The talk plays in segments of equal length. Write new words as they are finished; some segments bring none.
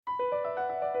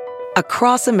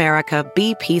Across America,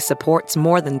 BP supports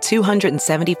more than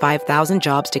 275,000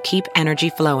 jobs to keep energy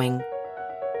flowing.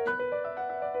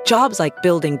 Jobs like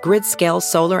building grid-scale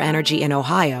solar energy in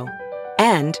Ohio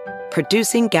and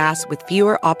producing gas with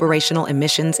fewer operational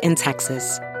emissions in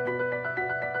Texas.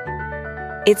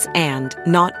 It's and,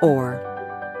 not or.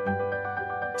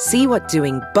 See what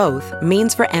doing both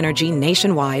means for energy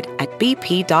nationwide at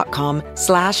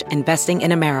bp.com/investing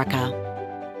in America.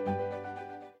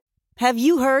 Have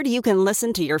you heard you can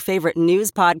listen to your favorite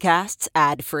news podcasts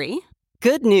ad-free?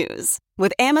 Good news.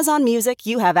 With Amazon Music,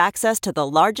 you have access to the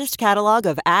largest catalog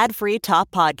of ad-free top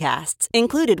podcasts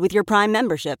included with your Prime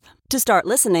membership. To start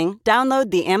listening, download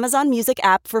the Amazon Music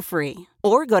app for free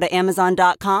or go to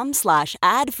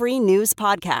amazon.com/ad-free news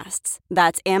podcasts.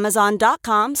 That's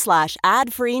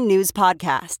amazon.com/ad-free news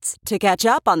podcasts to catch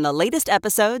up on the latest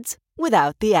episodes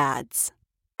without the ads.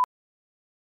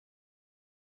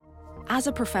 As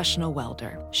a professional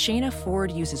welder, Shayna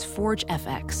Ford uses Forge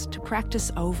FX to practice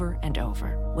over and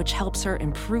over, which helps her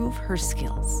improve her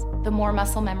skills. The more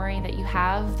muscle memory that you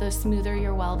have, the smoother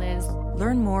your weld is.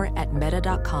 Learn more at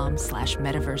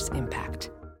meta.com/metaverse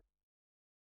impact.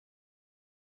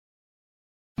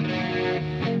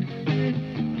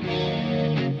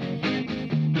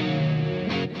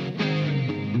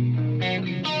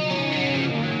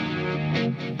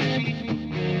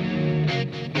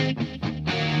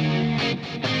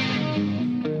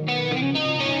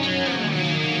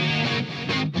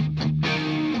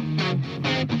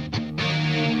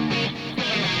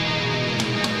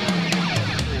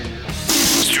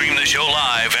 Show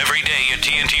live every day at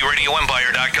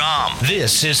TNTRadioEmpire.com.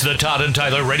 This is the Todd and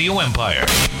Tyler Radio Empire.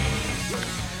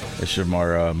 This is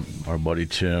our buddy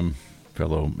Tim,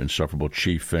 fellow insufferable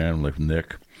Chief fan like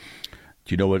Nick. Do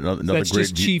you know what another That's great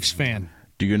just Chiefs fan.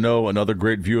 Do you know another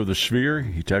great view of the Sphere?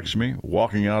 He texts me,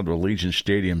 walking out of Allegiant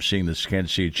Stadium, seeing the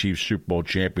Kansas City Chiefs Super Bowl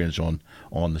champions on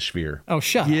the Sphere. Oh,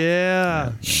 shut up.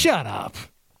 Yeah. Shut up.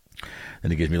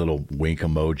 And he gives me a little wink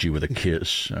emoji with a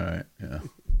kiss. All right, yeah.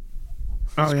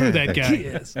 Oh, Screw that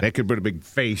guy. They could put a big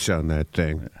face on that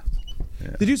thing. Yeah.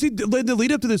 Did you see the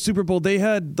lead up to the Super Bowl? They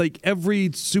had like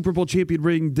every Super Bowl champion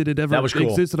ring that had ever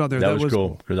existed on there. That was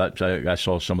cool because I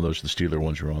saw some of those. The Steeler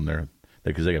ones were on there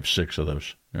because they have 6 of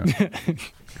those. Yeah.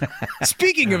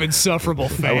 Speaking of insufferable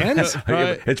fans,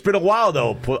 it's been a while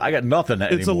though. I got nothing.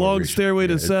 It's a long stairway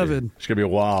to 7. It's gonna be a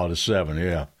while to 7.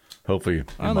 Yeah. Hopefully.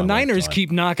 Well, the Niners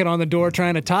keep knocking on the door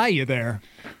trying to tie you there.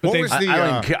 But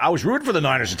I was rooting for the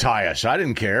Niners to tie us. I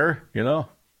didn't care, you know.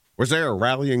 Was there a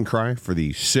rallying cry for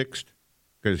the 6th?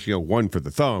 Because, one for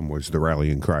the thumb was the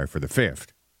rallying cry for the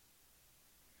 5th.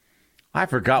 I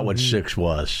forgot what 6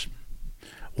 was.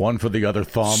 1 for the other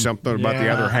thumb. Something about the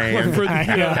other hand.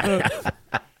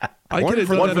 I could have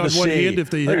done that on one hand if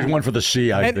they had. There's 1 for the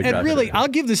C. And really, I'll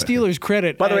give the Steelers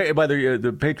credit. By the way,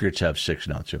 the Patriots have 6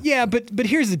 now, too. Yeah, but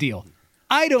here's the deal.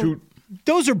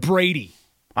 Those are Brady.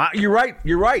 You're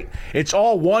right. It's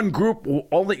all one group.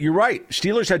 You're right.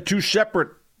 Steelers had 2 separate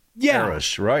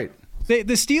eras, right? The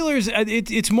Steelers,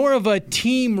 it's more of a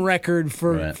team record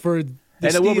for the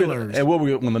Steelers. It will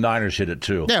be when the Niners hit it,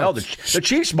 too. Yeah. The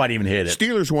Chiefs might even hit it.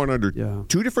 Steelers won under 2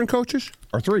 different coaches?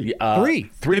 Or 3? 3.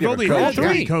 They've only had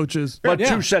 3 coaches. But 2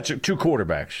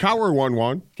 quarterbacks. Cowher won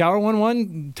 1. Cowher won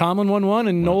 1. Tomlin won 1.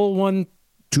 And Noel won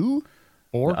 2?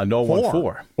 4? Noel won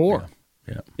 4. 4.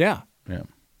 Yeah.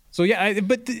 So, I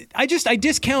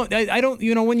discount. I don't,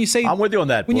 when you say. I'm with you on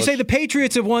that. When you say the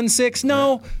Patriots have won 6,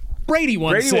 no, Brady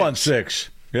won 6. Brady won 6.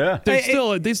 Yeah.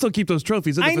 They still keep those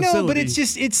trophies in the facility. I know, but it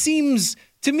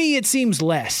seems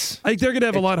less. I think they're going to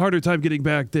have a lot harder time getting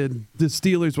back than the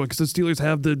Steelers one because the Steelers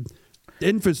have the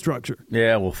infrastructure.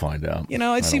 Yeah, we'll find out.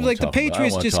 It seems like the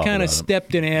Patriots just kind of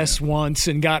stepped in ass once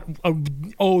and got,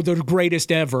 the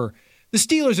greatest ever. The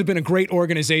Steelers have been a great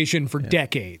organization for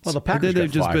decades. Well, the Packers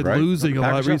they've just 5, been right? losing a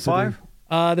lot recently.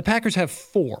 5? The Packers have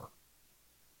 4.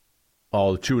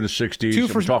 Oh, 2 in the 60s. 2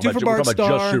 for we're talking Bart about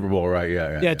Starr. just Super Bowl, right?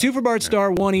 Yeah. 2 for Bart Starr,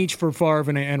 1 each for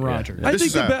Favre and Rodgers. I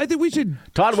think we should.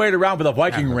 Todd waited around for the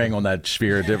Viking ring on that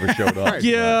Sphere. It never showed up.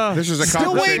 Yeah. This is a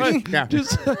Still conversation. waiting. Yeah.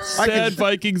 Just sad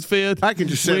Vikings fan. I can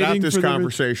just sit out this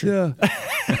conversation. Yeah.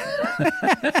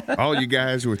 All you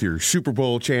guys with your Super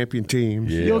Bowl champion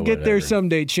teams. Yeah, You'll get there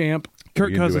someday, champ.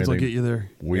 Kirk Cousins will get you there.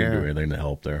 We didn't do anything to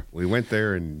help there. We went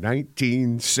there in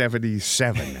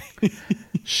 1977.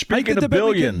 Speaking of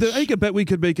billions. I think a bet we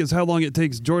could make is how long it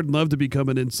takes Jordan Love to become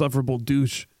an insufferable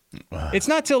douche. It's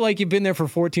not till you've been there for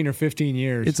 14 or 15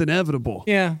 years. It's inevitable.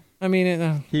 Yeah. I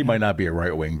mean, he might not be a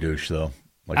right-wing douche, though.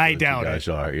 Like I doubt guys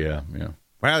it. Are. Yeah.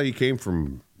 Well, he came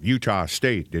from Utah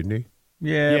State, didn't he?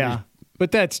 Yeah.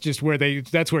 But that's just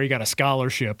that's where he got a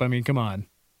scholarship. I mean, come on.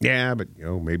 Yeah, but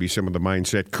maybe some of the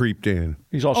mindset creeped in.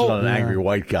 He's also not an angry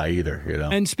white guy either,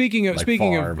 And speaking of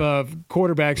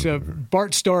quarterbacks,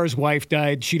 Bart Starr's wife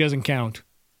died. She doesn't count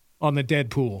on the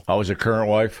Deadpool. Oh, was it current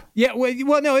wife? Yeah,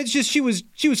 well, no, it's just she was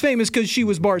famous because she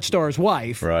was Bart Starr's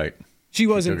wife. Right. She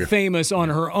wasn't famous on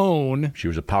her own. She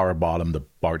was a power bottom to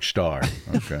Bart Starr.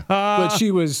 Okay. But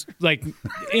she was like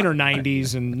in her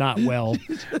 90s and not well.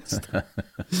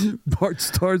 Bart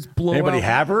Starr's blowout. Anybody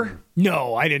have her?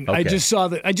 No, I didn't. Okay.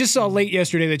 I just saw late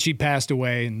yesterday that she passed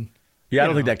away, and I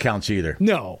don't think that counts either.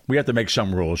 No. We have to make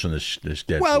some rules in this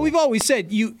Deadpool. Well, we've always said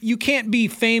you can't be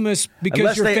famous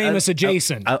because you're famous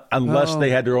adjacent. Unless they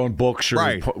had their own books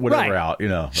or whatever out,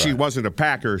 She wasn't a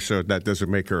Packer, so that doesn't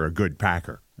make her a good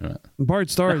Packer. Right. Bart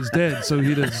Starr is dead, so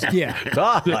he does. Yeah.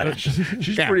 God,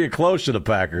 she's pretty close to the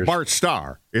Packers. Bart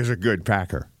Starr is a good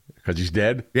Packer. Because he's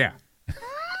dead? Yeah.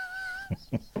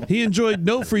 He enjoyed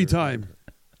no free time.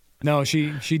 No,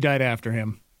 she died after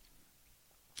him.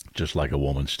 Just like a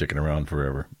woman sticking around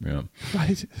forever. Yeah.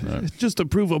 Right. Just to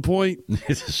prove a point.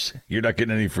 You're not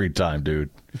getting any free time, dude.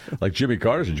 Like Jimmy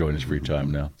Carter's enjoying his free time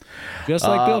now. Just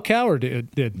like Bill Cowher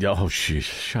did. Oh, jeez.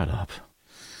 Shut up.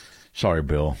 Sorry,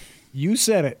 Bill. You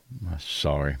said it.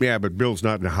 Sorry. Yeah, but Bill's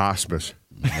not in hospice.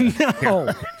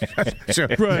 No. So,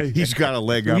 right. He's got a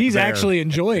leg up He's there. actually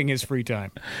enjoying his free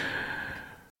time.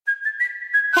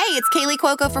 Hey, it's Kaylee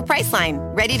Cuoco for Priceline.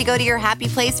 Ready to go to your happy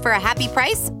place for a happy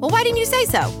price? Well, why didn't you say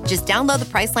so? Just download the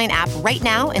Priceline app right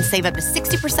now and save up to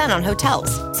 60% on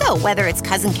hotels. So whether it's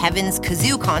Cousin Kevin's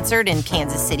Kazoo Concert in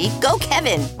Kansas City, go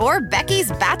Kevin, or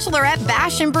Becky's Bachelorette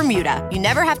Bash in Bermuda, you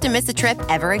never have to miss a trip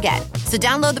ever again. So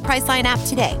download the Priceline app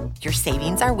today. Your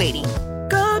savings are waiting.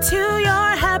 Go to your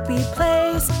happy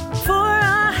place for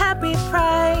a happy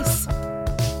price.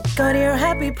 Go to your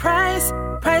happy price,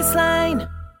 Priceline.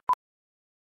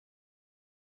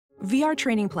 VR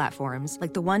training platforms,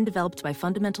 like the one developed by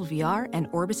Fundamental VR and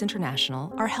Orbis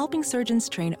International, are helping surgeons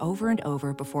train over and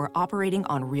over before operating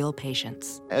on real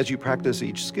patients. As you practice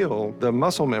each skill, the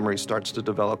muscle memory starts to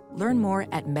develop. Learn more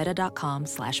at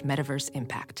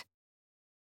meta.com/metaverseimpact.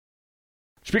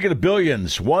 Speaking of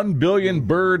billions, 1 billion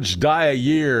birds die a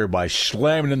year by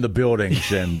slamming into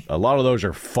buildings, and a lot of those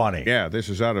are funny. Yeah, this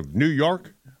is out of New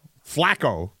York.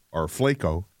 Flaco, or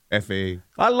Flaco, F-A.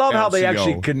 I love how they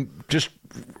actually can just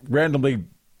randomly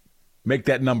make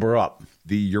that number up.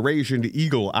 The Eurasian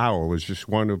eagle owl is just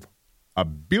one of a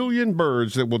billion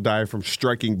birds that will die from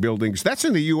striking buildings. That's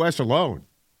in the U.S. alone.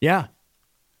 Yeah.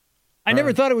 I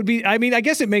never thought it would be. I mean, I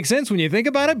guess it makes sense when you think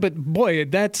about it, but boy,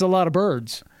 that's a lot of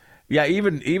birds. Yeah,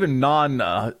 even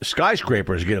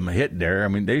non-skyscrapers get them hit there. I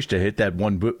mean, they used to hit that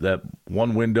one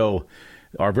window.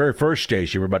 Our very first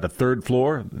station, we're about the third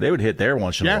floor. They would hit there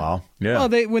once in a while. Yeah.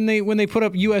 Well, when they put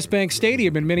up U.S. Bank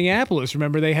Stadium in Minneapolis,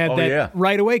 remember they had that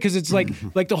right away because it's like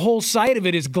the whole side of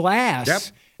it is glass. Yep.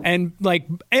 And like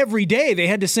every day they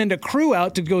had to send a crew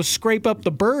out to go scrape up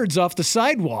the birds off the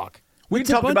sidewalk. It's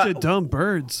a bunch of dumb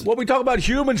birds. Well, we talk about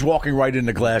humans walking right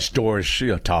into glass doors,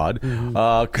 Todd,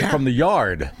 from the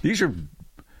yard. These are.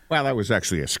 Well, that was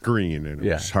actually a screen, and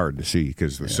it was hard to see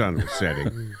because the sun was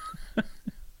setting.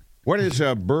 What is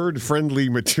a bird-friendly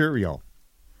material?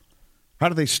 How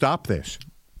do they stop this?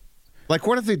 Like,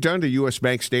 what have they done to U.S.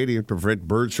 Bank Stadium to prevent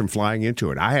birds from flying into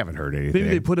it? I haven't heard anything.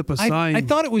 Maybe they put up a sign. I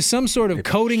thought it was some sort of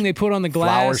coating they put on the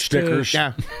glass. Flower stickers.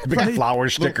 Big flower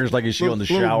stickers like you see on the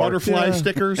shower. Little butterfly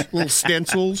stickers, little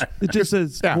stencils. It just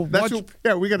says,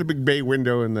 we got a big bay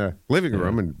window in the living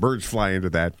room, and birds fly into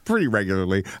that pretty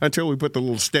regularly until we put the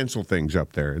little stencil things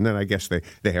up there. And then I guess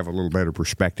they have a little better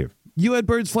perspective. You had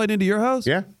birds flying into your house?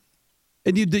 Yeah.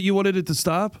 And you wanted it to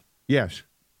stop? Yes.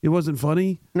 It wasn't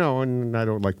funny? No, and I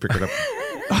don't like picking up.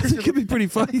 It could be pretty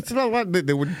funny.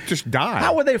 They would just die.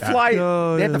 How would they fly?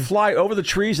 They had to fly over the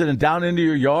trees and then down into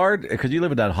your yard because you live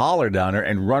in that holler down there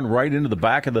and run right into the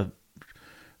back of the,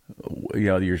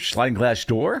 your sliding glass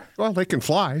door. Well, they can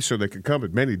fly, so they can come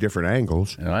at many different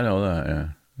angles. Yeah, I know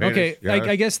that. Yeah. Okay,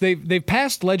 I guess they've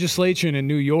passed legislation in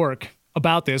New York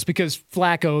about this because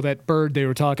Flacco, that bird they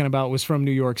were talking about, was from New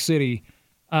York City.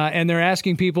 And they're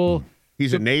asking people.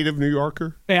 He's a native New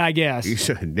Yorker? Yeah, I guess. He's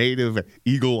a native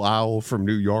eagle owl from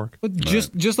New York?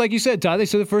 Just like you said, Todd, they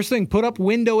said the first thing, put up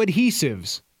window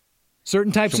adhesives.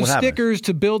 Certain types of stickers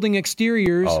to building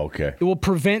exteriors that will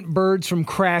prevent birds from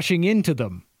crashing into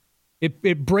them.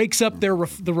 It breaks up the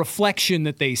reflection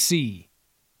that they see.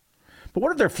 But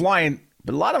what if they're flying?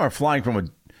 But a lot of them are flying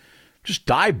from just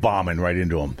dive bombing right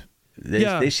into them.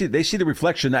 They see the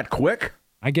reflection that quick?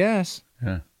 I guess.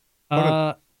 Yeah.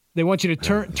 They want you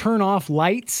to turn off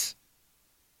lights.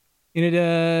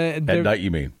 At night, you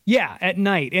mean? Yeah, at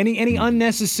night. Any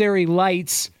unnecessary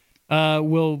lights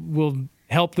will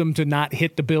help them to not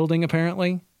hit the building,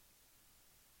 apparently.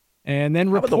 And then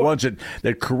how about the ones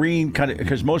that careen kind of,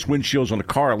 because most windshields on a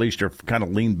car at least are kind of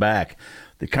leaned back.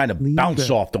 They kind of bounce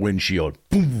off the windshield.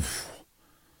 Boom.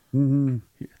 Mm-hmm.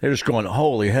 They're just going,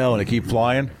 holy hell, and they keep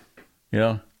flying.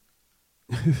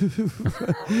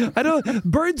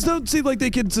 Birds don't seem like they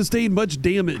can sustain much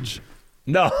damage.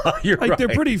 No, you're right. They're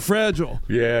pretty fragile.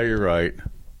 Yeah, you're right.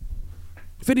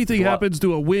 If anything happens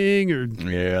to a wing or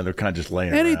they're kind of just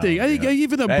laying anything. around, I think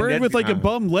even a bird with a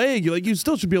bum leg, you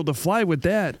still should be able to fly with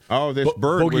that. Oh, this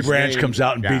bird Bogey Branch comes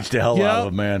out and beats the hell out of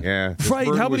him, man. Yeah, right.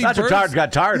 How many that's birds? what Todd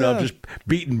got tired of, just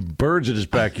beating birds in his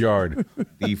backyard.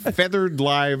 The Feathered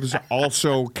Lives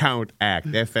Also Count Act,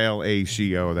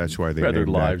 FLACO. That's why they Feathered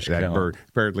named Lives that Count. bird.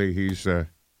 Apparently, he's the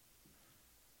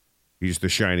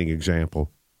shining example.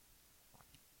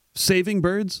 Saving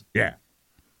birds? Yeah.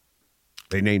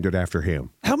 They named it after him.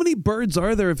 How many birds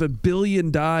are there if 1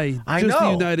 billion die I just know.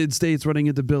 the United States running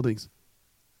into buildings?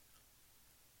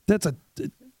 That's I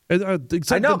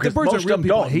know, because most of them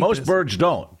don't. Most birds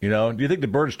don't. Do you think the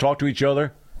birds talk to each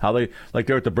other? How they, like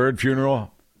they're at the bird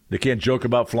funeral? They can't joke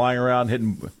about flying around,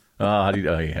 hitting. He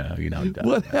died.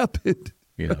 What happened?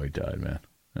 He died, man.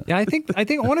 Yeah, I think I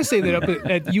want to say that up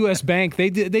at U.S. Bank they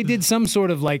did some sort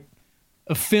of like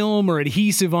a film or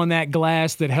adhesive on that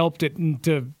glass that helped it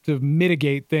to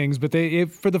mitigate things. But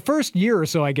for the first year or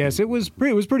so, I guess it was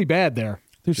pretty bad there.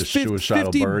 There's Just suicidal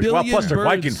 50 birds. billion Well, plus they're birds.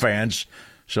 Viking fans,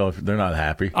 so they're not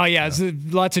happy. Oh yeah,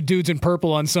 lots of dudes in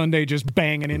purple on Sunday just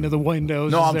banging into the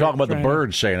windows. No, I'm talking about the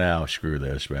birds saying, "Oh, screw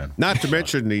this, man." Not to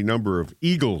mention the number of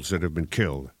eagles that have been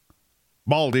killed,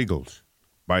 bald eagles,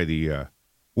 by the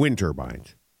wind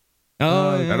turbines.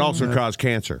 That also cause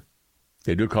cancer.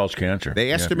 They do cause cancer.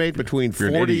 They estimate between If you're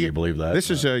 40. an idiot, you believe that.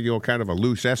 This is kind of a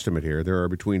loose estimate here. There are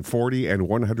between 40 and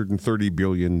 130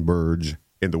 billion birds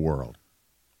in the world.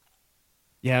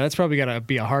 Yeah, that's probably got to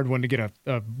be a hard one to get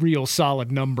a real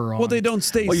solid number on. Well, they don't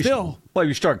stay still.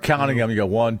 You start counting them. You go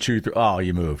 1, 2, 3. Oh,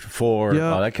 you moved 4.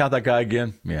 Yeah. Oh, I count that guy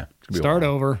again. Yeah. Start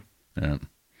over. Yeah.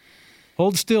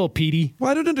 Hold still, Petey.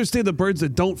 Well, I don't understand the birds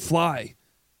that don't fly.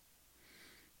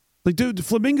 Like, dude,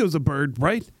 flamingo's a bird,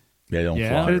 right? They don't fly.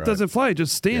 And it doesn't fly. It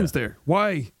just stands there.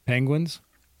 Why? Penguins?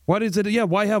 Why does it? Yeah,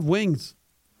 why have wings?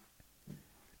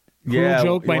 Cruel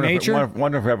joke by nature?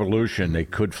 Wonder if evolution, they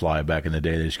could fly back in the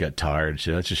day. They just got tired.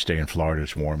 So let's just stay in Florida.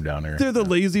 It's warm down there. They're the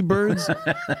lazy birds.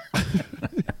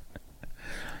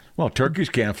 Well, turkeys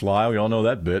can't fly. We all know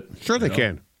that bit. Sure they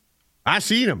can. I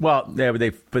seen them. Well, yeah, but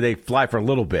they fly for a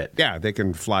little bit. Yeah, they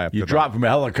can fly up. You drop from a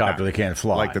helicopter, they can't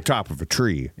fly. Like the top of a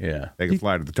tree. Yeah. They can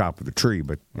fly to the top of the tree,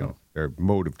 but their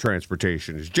mode of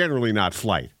transportation is generally not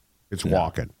flight. It's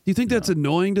walking. Do you think that's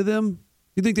annoying to them?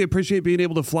 You think they appreciate being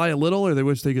able to fly a little, or they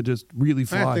wish they could just really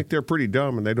fly? I think they're pretty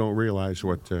dumb, and they don't realize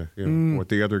what what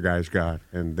the other guys got,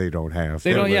 and they don't have.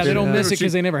 They don't miss it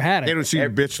because they never had it. They don't see a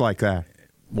bitch like that.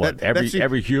 What,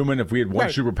 every human, if we had one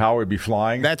superpower, would be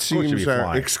flying? That seems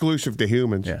exclusive to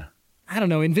humans. Yeah. I don't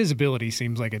know. Invisibility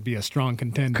seems like it'd be a strong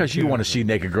contender. Because you want to see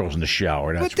naked girls in the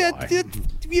shower. That's why.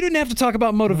 You didn't have to talk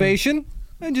about motivation.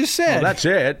 I just said. Well, that's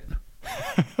it.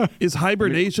 Is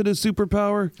hibernation a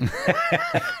superpower?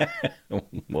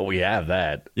 Well, we have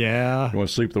that. Yeah. You want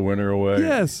to sleep the winter away?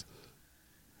 Yes.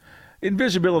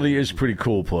 Invisibility is pretty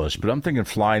cool, Puss, but I'm thinking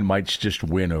flying might just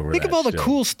win over Think that of all the still.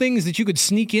 cool things that you could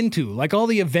sneak into, like all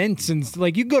the events, and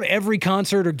like you could go to every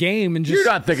concert or game and just. You're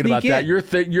not thinking about sneak that.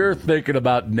 in. You're thinking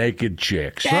about naked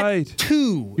chicks. That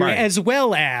too, as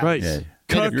well as. Right. Yeah.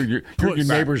 You're your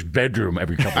neighbor's bedroom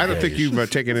every couple I don't days. think you've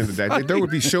taken into that. There would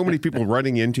be so many people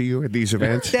running into you at these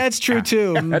events. That's true,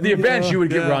 too. At the events, you would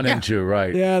get run into,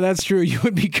 right? Yeah, that's true. You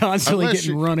would be constantly Unless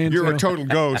getting run into. You're a total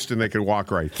ghost, and they could walk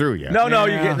right through you. No,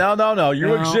 you get no. You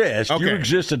No. exist. Okay. You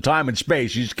exist in time and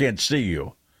space. You just can't see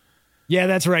you. Yeah,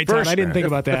 that's right, Todd. I didn't think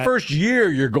about that. The first year,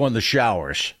 you're going to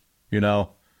showers,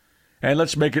 And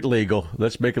let's make it legal.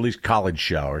 Let's make at least college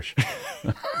showers.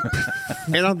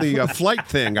 And on the flight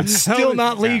thing, Still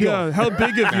not legal. Yeah, how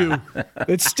big of you?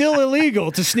 It's still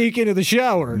illegal to sneak into the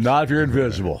shower. Not if you're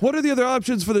invisible. What are the other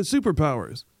options for the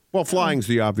superpowers? well, flying's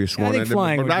the obvious one. think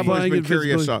flying would but I've be- always been Flying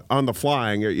curious invisibility. on the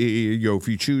flying. If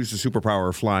you choose the superpower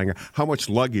of flying, how much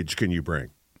luggage can you bring?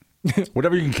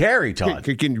 Whatever you can carry, Todd.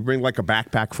 Can you bring like a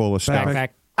backpack full of stuff? Backpack.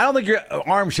 I don't think your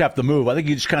arms have to move. I think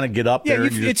you just kind of get up Yeah, there.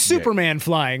 and you it's just, Superman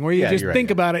flying, where you Yeah, just you're right, think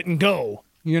yeah. about it and go.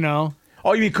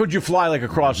 Oh, you mean could you fly like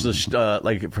across this,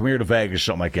 like from here to Vegas,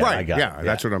 something like that? Right. I got Yeah, it.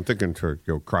 that's what I'm thinking for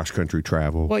cross country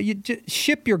travel. Well, you just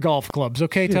ship your golf clubs,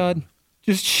 okay, Todd?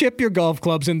 Just ship your golf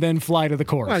clubs and then fly to the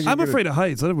course. I'm afraid of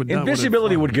heights. I would not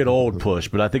Invisibility wanna would get old, Push,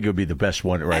 but I think it would be the best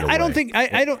one right away. I don't think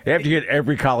I don't. They have to hit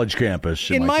every college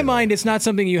campus. In my mind, it's not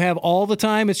something you have all the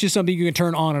time. It's just something you can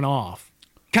turn on and off.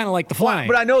 kind of like the flying.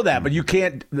 But I know that, but you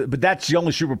can't. But that's the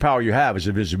only superpower you have is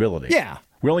invisibility. Yeah.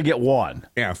 We only get one.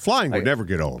 Yeah, flying would never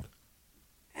get old.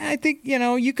 I think,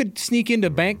 you could sneak into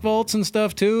bank vaults and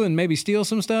stuff, too, and maybe steal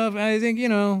some stuff. I think,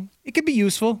 it could be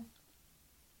useful.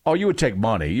 Oh, you would take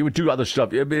money. You would do other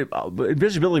stuff.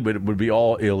 Invisibility would be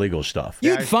all illegal stuff.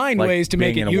 You'd find ways to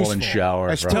make it useful. Being in a woman's shower.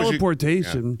 That's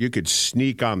teleportation. You could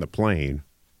sneak on the plane.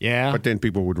 Yeah. But then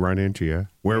people would run into you.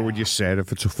 Where would you sit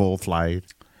if it's a full flight?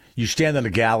 You stand in the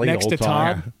galley next the whole to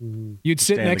time. Todd. You'd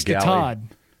sit next to Todd.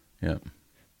 Yeah.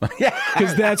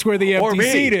 Because that's where the empty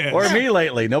seat is. Or me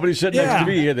lately. Nobody's sitting next to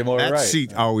me anymore. That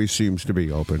seat always seems to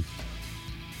be open.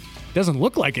 Doesn't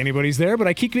look like anybody's there, but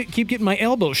I keep getting my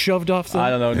elbow shoved off the I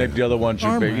don't know. Nick, the other ones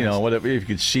are big. Whatever. If you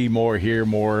could see more, hear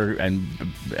more, and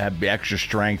have extra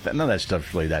strength, none of that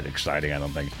stuff's really that exciting, I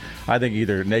don't think. I think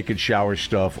either naked shower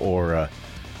stuff or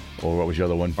what was the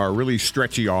other one? Or really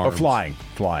stretchy arms. Or flying.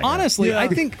 Honestly, yeah. I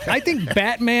think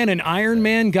Batman and Iron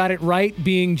Man got it right,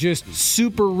 being just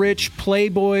super rich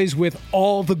playboys with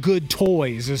all the good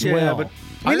toys as well. But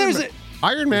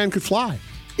Iron Man could fly.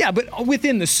 Yeah, but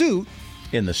within the suit.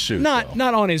 In the suit, not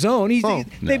on his own.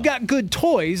 They've got good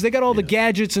toys. They got all the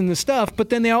gadgets and the stuff, but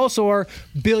then they also are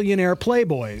billionaire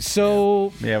playboys.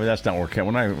 So but that's not what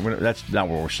that's not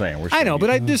what we're saying. We're saying I know, but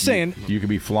I'm just saying you can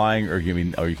be flying or you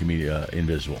can be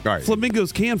invisible. Right.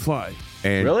 Flamingos can fly.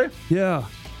 And really? Yeah.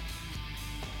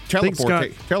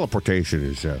 Teleportation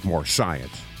is more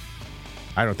science.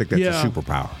 I don't think that's a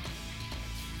superpower.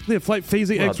 They have flight,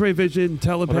 phasing, X-ray vision,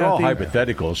 telepathy. They're all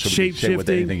hypotheticals. So shape say with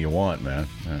anything you want, man.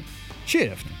 Yeah.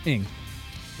 Shifting.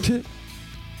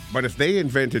 But if they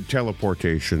invented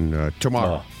teleportation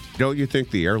tomorrow, don't you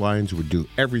think the airlines would do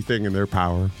everything in their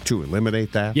power to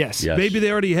eliminate that? Yes. Maybe they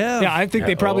already have. Yeah, I think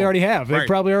they probably already have. They've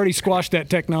probably already squashed that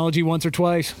technology once or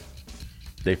twice.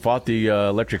 They fought the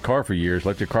electric car for years.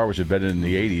 Electric car was invented in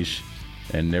the 80s,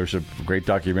 and there was a great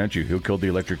documentary, Who Killed the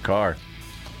Electric Car,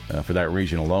 for that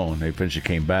reason alone. They eventually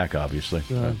came back, obviously.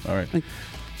 All right.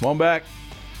 Come on back.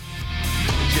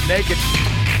 Get naked.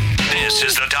 This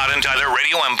is the Todd and Tyler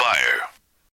Radio Empire.